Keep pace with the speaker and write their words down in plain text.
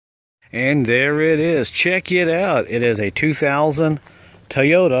And there it is. Check it out. It is a 2000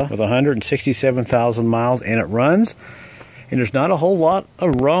 Toyota with 167,000 miles, and it runs. And there's not a whole lot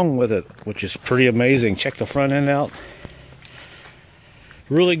wrong with it, which is pretty amazing. Check the front end out.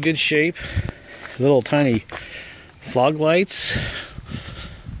 Really good shape. Little tiny fog lights.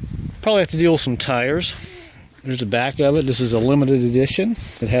 Probably have to deal with some tires. There's the back of it. This is a limited edition.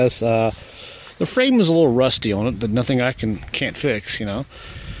 It has the frame is a little rusty on it, but nothing I can't fix, you know.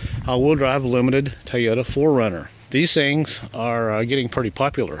 All-wheel drive limited Toyota 4Runner. These things are getting pretty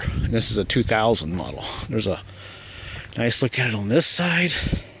popular. And this is a 2000 model. There's a nice look at it on this side.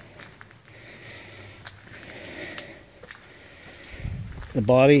 The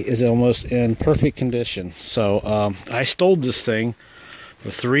body is almost in perfect condition. So I stole this thing for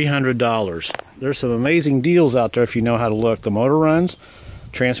 $300. There's some amazing deals out there if you know how to look. The motor runs,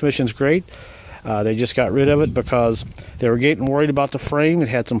 transmission's great. They just got rid of it because they were getting worried about the frame. It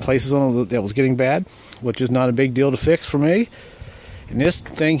had some places on it that was getting bad, which is not a big deal to fix for me. And this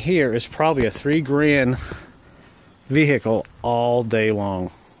thing here is probably a $3,000 vehicle all day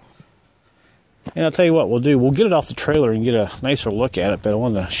long. And I'll tell you what we'll do. We'll get it off the trailer and get a nicer look at it, but I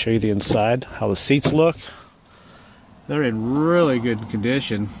want to show you the inside, how the seats look. They're in really good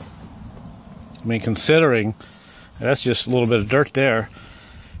condition. I mean, considering that's just a little bit of dirt there.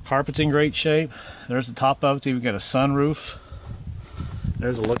 Carpet's in great shape. There's the top of it. It's even got a sunroof.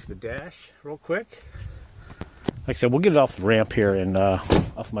 There's a look at the dash real quick. Like I said, we'll get it off the ramp here and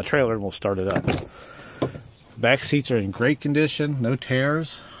off my trailer and we'll start it up. Back seats are in great condition. No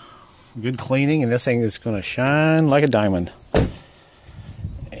tears. Good cleaning, and this thing is going to shine like a diamond.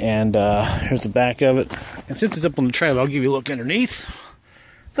 And here's the back of it. And since it's up on the trailer, I'll give you a look underneath.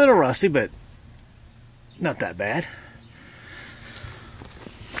 A little rusty, but not that bad.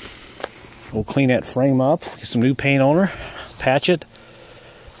 We'll clean that frame up, get some new paint on her, patch it,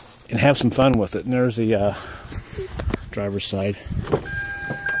 and have some fun with it. And there's the driver's side.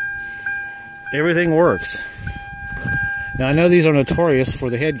 Everything works. Now I know these are notorious for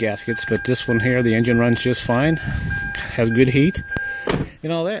the head gaskets, but this one here, the engine runs just fine, has good heat,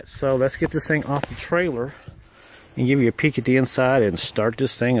 and all that. So let's get this thing off the trailer and give you a peek at the inside and start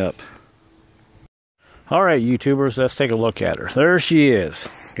this thing up. Alright, YouTubers, let's take a look at her. There she is.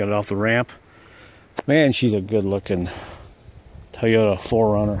 Got it off the ramp. Man, she's a good looking Toyota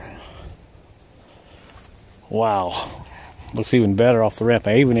 4Runner. Wow. Looks even better off the ramp.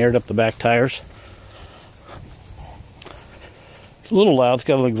 I even aired up the back tires. It's a little loud. It's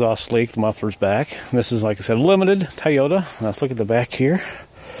got a little exhaust leak. The muffler's back. This is, like I said, limited Toyota. Let's look at the back here.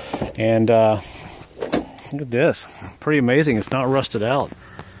 And look at this. Pretty amazing. It's not rusted out.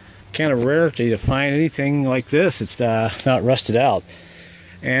 Kind of rarity to find anything like this. It's not rusted out.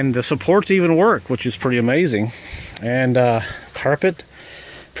 And the supports even work, which is pretty amazing. And carpet,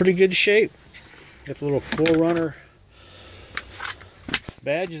 pretty good shape. Got the little 4Runner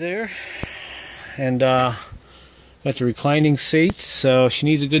badge there. And got the reclining seats, so she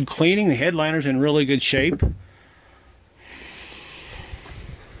needs a good cleaning. The headliner's in really good shape.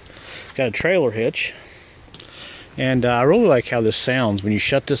 Got a trailer hitch. And I really like how this sounds. When you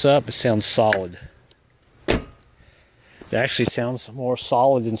shut this up, it sounds solid. It actually sounds more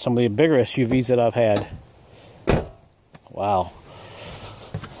solid than some of the bigger SUVs that I've had. Wow.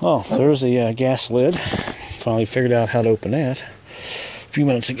 Oh, there's the gas lid. Finally figured out how to open that a few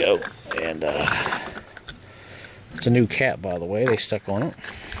minutes ago. And it's a new cap, by the way. They stuck on it.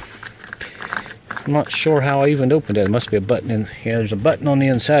 I'm not sure how I even opened it. There must be a button in here. There's a button on the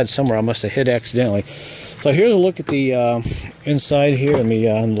inside somewhere. I must have hit accidentally. So here's a look at the inside here. Let me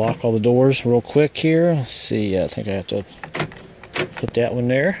unlock all the doors real quick here. Let's see. I think I have to put that one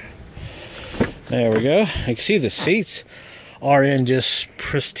there. There we go. You can see the seats are in just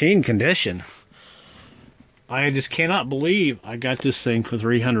pristine condition. I just cannot believe I got this thing for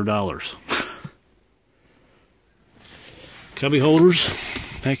 $300. Cubby holders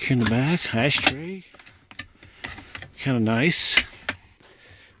back here in the back. Ashtray. Kind of nice.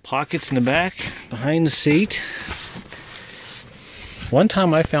 Pockets in the back, behind the seat. One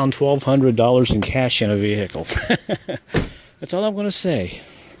time I found $1,200 in cash in a vehicle. That's all I'm going to say.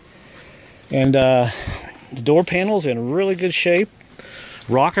 And the door panels in really good shape.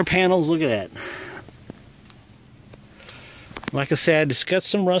 Rocker panels, look at that. Like I said, it's got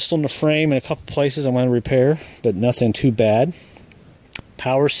some rust on the frame in a couple places I'm going to repair, but nothing too bad.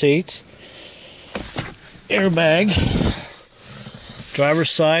 Power seats. Airbag.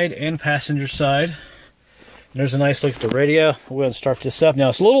 Driver's side and passenger side. There's a nice look at the radio. We're going to start this up. Now,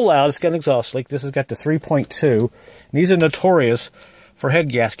 it's a little loud. It's got an exhaust leak. This has got the 3.2. These are notorious for head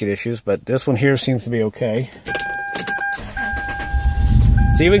gasket issues, but this one here seems to be okay.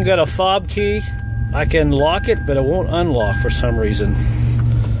 It's even got a fob key. I can lock it, but it won't unlock for some reason.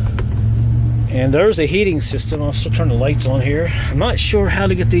 And there's a heating system. I'll still turn the lights on here. I'm not sure how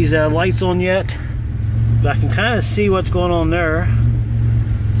to get these lights on yet, but I can kind of see what's going on there.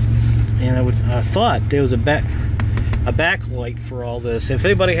 And I thought there was a backlight for all this. If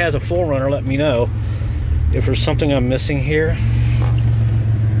anybody has a 4Runner, let me know if there's something I'm missing here.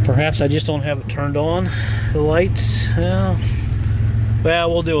 Perhaps I just don't have it turned on, the lights.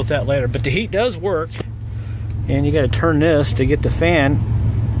 Well, we'll deal with that later. But the heat does work, and you got to turn this to get the fan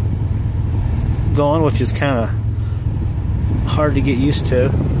going, which is kind of hard to get used to.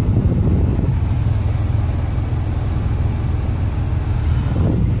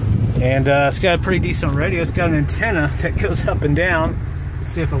 And it's got a pretty decent radio. It's got an antenna that goes up and down. Let's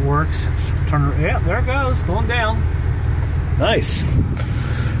see if it works. Turn it. Yeah, there it goes, going down. Nice.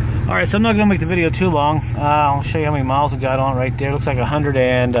 All right, so I'm not going to make the video too long. I'll show you how many miles it got on right there. It looks like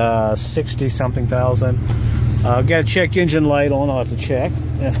 160 something thousand. I've got a check engine light on. I'll have to check.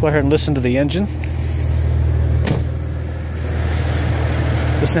 Let's go ahead and listen to the engine.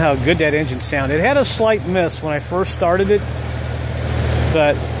 Listen to how good that engine sounded. It had a slight miss when I first started it,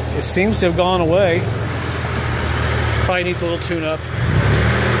 but it seems to have gone away. Probably needs a little tune-up.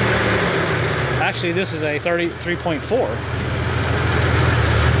 Actually, this is a 3.4.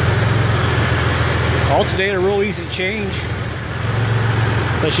 Alternator, real easy to change.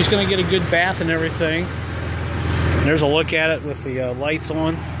 So she's going to get a good bath and everything. And there's a look at it with the lights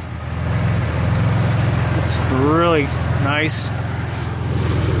on. It's really nice.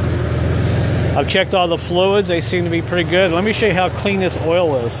 I've checked all the fluids. They seem to be pretty good. Let me show you how clean this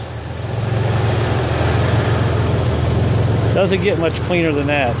oil is. Doesn't get much cleaner than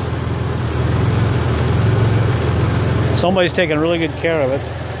that. Somebody's taking really good care of it.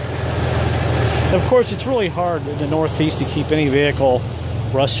 Of course, it's really hard in the Northeast to keep any vehicle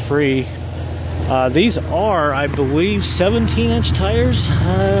rust-free. These are, I believe, 17-inch tires.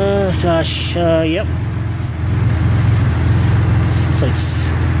 Yep. It's like,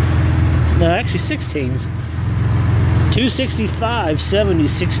 no, actually 16s. 265, 70,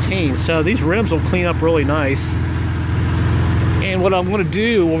 16. So these rims will clean up really nice. And what I'm going to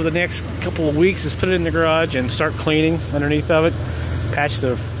do over the next couple of weeks is put it in the garage and start cleaning underneath of it. Patch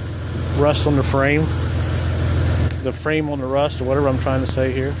the rust on the frame. The frame on the rust, or whatever I'm trying to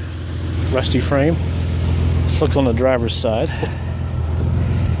say here. Rusty frame. Let's look on the driver's side.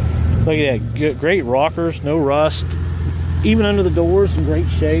 Look at that. Good, great rockers, no rust. Even under the doors, in great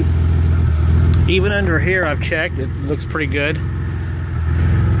shape. Even under here, I've checked. It looks pretty good.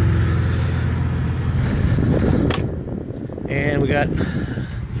 And we got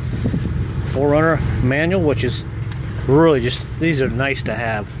 4Runner manual, which is really just, these are nice to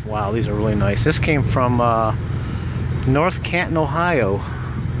have. Wow, these are really nice. This came from North Canton, Ohio.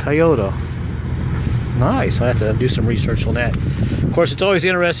 Toyota. Nice. I have to do some research on that. Of course, it's always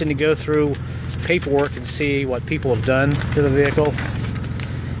interesting to go through paperwork and see what people have done to the vehicle.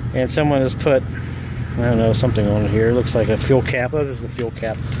 And someone has put, I don't know, something on it here. It looks like a fuel cap. Oh, this is a fuel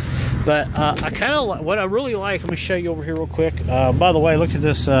cap. But I kind of, what I really like, let me show you over here real quick. By the way, look at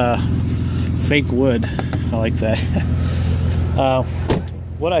this fake wood. I like that.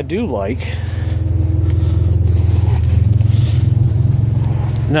 What I do like,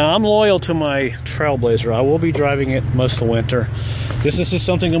 now I'm loyal to my Trailblazer. I will be driving it most of the winter. This is just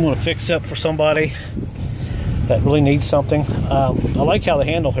something I'm going to fix up for somebody that really needs something. I like how the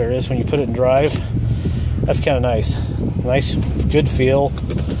handle here is when you put it in drive. That's kind of nice. Nice, good feel.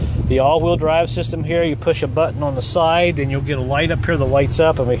 The all-wheel drive system here, you push a button on the side and you'll get a light up here that lights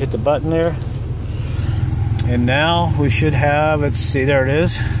up, and we hit the button there. And now we should have, let's see, there it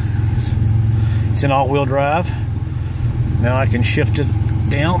is. It's in all-wheel drive. Now I can shift it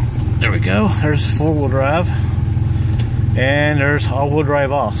down. There we go. There's four-wheel drive. And there's all-wheel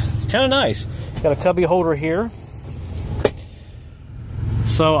drive off. Kind of nice. Got a cubby holder here.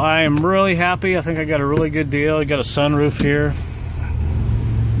 So I am really happy. I think I got a really good deal. I got a sunroof here.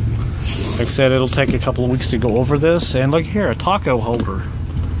 Like I said, it'll take a couple of weeks to go over this. And look here, a taco holder.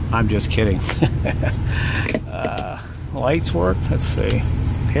 I'm just kidding. Lights work. Let's see.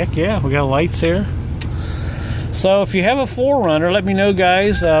 Heck yeah, we got lights here. So if you have a 4Runner, let me know,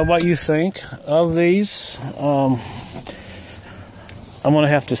 guys, what you think of these. I'm going to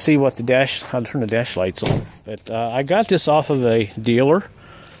have to see what the dash, how to turn the dash lights on. But I got this off of a dealer.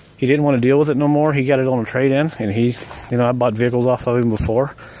 He didn't want to deal with it no more. He got it on a trade-in, and he, you know, I bought vehicles off of him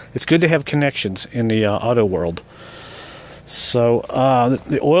before. It's good to have connections in the auto world. So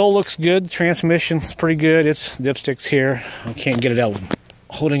the oil looks good. The transmission is pretty good. It's dipsticks here. I can't get it out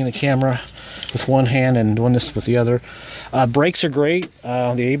holding the camera. with one hand and doing this with the other. Brakes are great.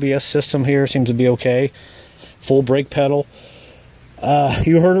 The ABS system here seems to be okay. Full brake pedal.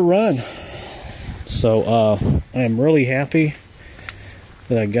 You heard it run. So I am really happy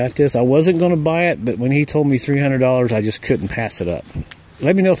that I got this. I wasn't going to buy it, but when he told me $300, I just couldn't pass it up.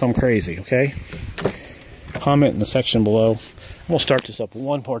 Let me know if I'm crazy, okay? Comment in the section below. We'll start this up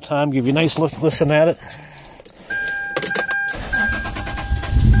one more time, give you a nice look, listen at it.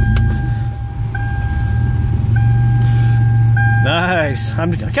 Nice.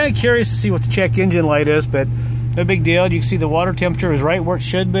 I'm kind of curious to see what the check engine light is, but no big deal. You can see the water temperature is right where it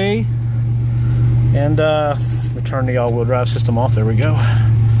should be. And we turn the all-wheel drive system off. There we go.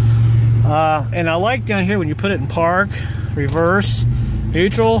 And I like down here when you put it in park, reverse,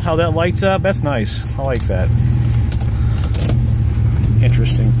 neutral, how that lights up. That's nice. I like that.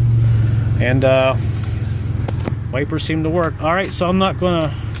 Interesting. And wipers seem to work. All right, so I'm not going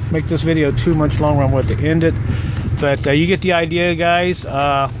to make this video too much longer. I'm going to end it. But you get the idea, guys.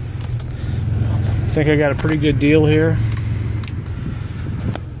 I think I got a pretty good deal here.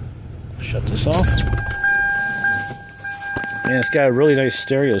 Shut this off. And it's got a really nice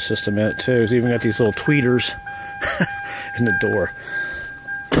stereo system in it too. It's even got these little tweeters in the door.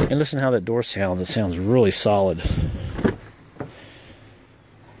 And listen how that door sounds. It sounds really solid.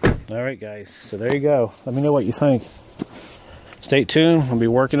 Alright guys, so there you go. Let me know what you think. Stay tuned. I'll be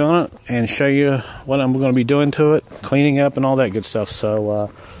working on it and show you what I'm going to be doing to it. Cleaning up and all that good stuff.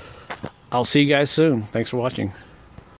 So I'll see you guys soon. Thanks for watching.